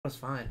was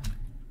fine.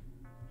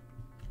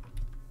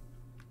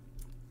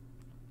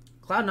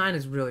 Cloud 9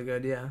 is really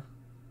good, yeah.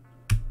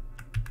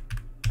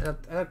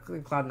 I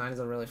think Cloud 9 is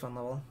a really fun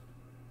level.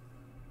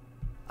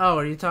 Oh,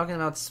 are you talking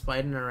about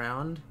spiting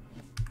around,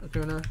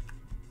 Akuna?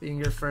 Being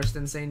your first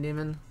insane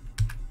demon?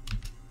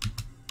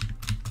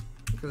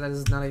 Because that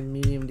is not a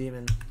medium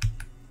demon.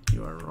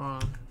 You are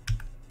wrong.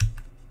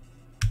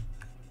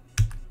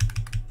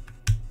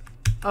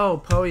 Oh,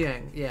 Po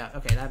Yang. Yeah,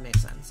 okay, that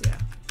makes sense, yeah.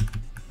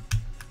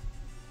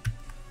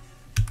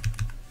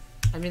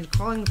 I mean,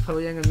 calling Po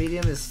Yang a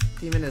medium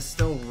demon is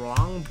still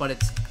wrong, but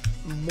it's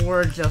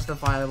more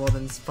justifiable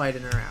than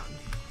spiting around,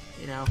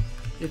 you know?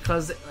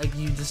 Because, like,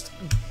 you just...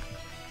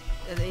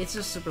 It's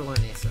just super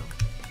linear, so...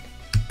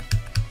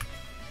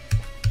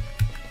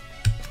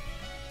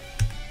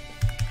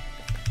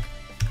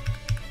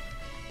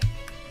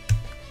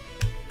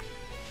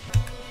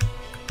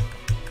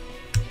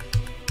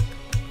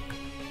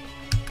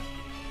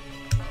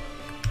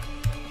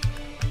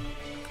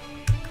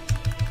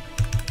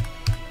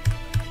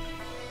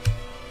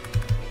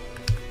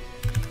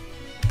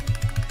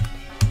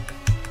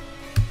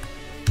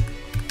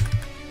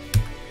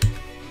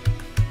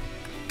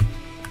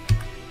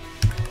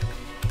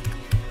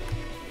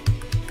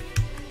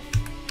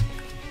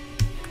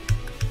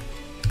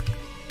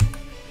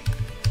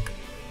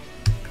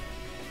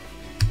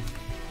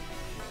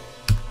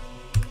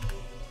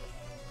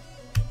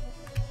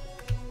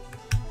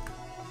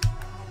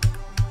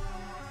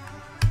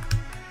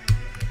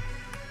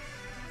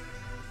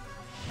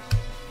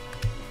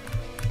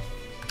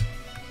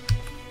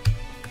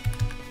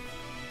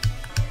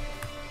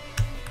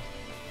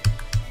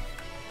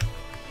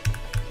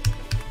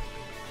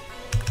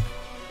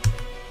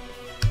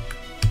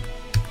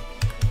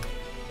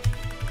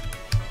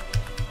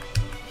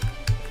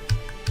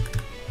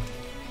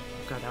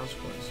 God, that was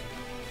close.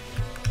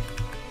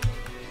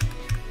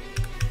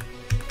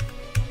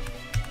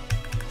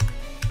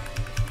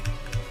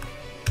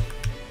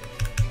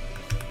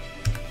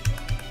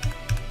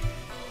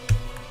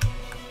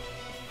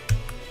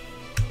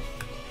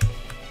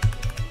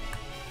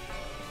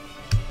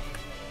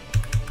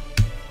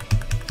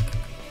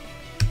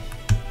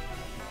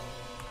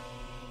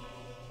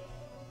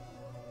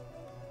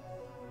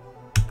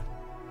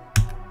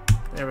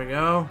 There we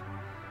go.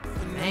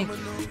 Thank you.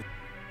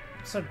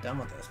 I'm so done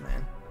with this,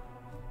 man.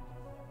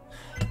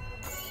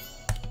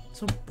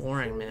 So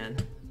boring, man.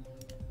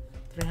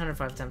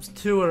 305 attempts.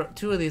 Two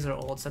of these are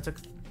old, so I took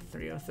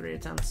 303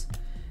 attempts.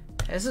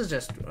 This is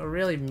just a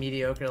really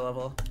mediocre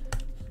level.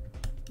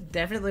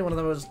 Definitely one of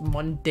the most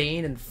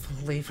mundane and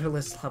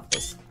flavorless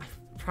levels I've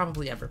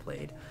probably ever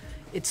played.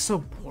 It's so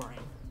boring.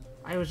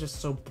 I was just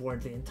so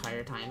bored the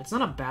entire time. It's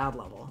not a bad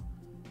level.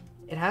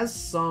 It has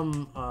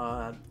some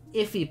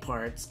iffy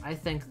parts. I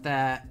think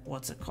that...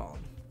 What's it called?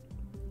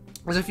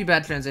 There's a few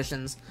bad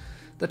transitions.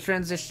 The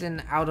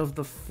transition out of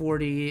the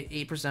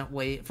 48%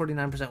 wave,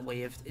 49%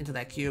 wave into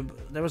that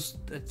cube, there was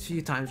a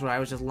few times where I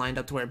was just lined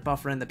up to where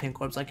buffer in the pink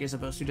orbs like you're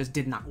supposed to just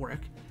did not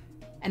work.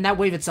 And that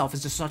wave itself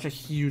is just such a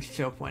huge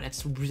choke point.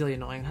 It's really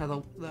annoying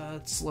how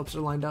the slopes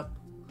are lined up.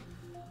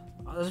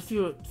 There's a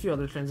few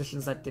other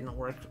transitions that didn't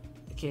work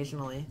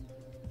occasionally.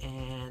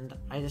 And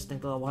I just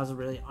think the level has a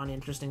really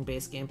uninteresting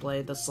base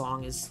gameplay. The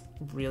song is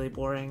really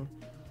boring.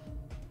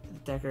 The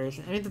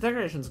decoration, I mean, the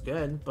decoration's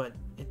good, but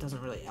it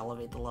doesn't really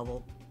elevate the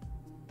level.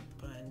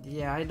 But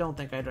yeah, I don't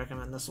think I'd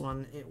recommend this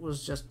one. It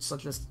was just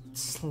such a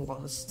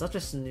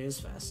snooze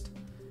fest,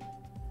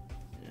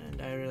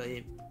 and I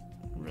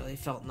really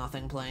felt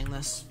nothing playing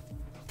this.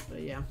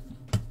 But yeah,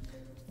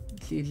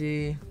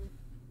 GG.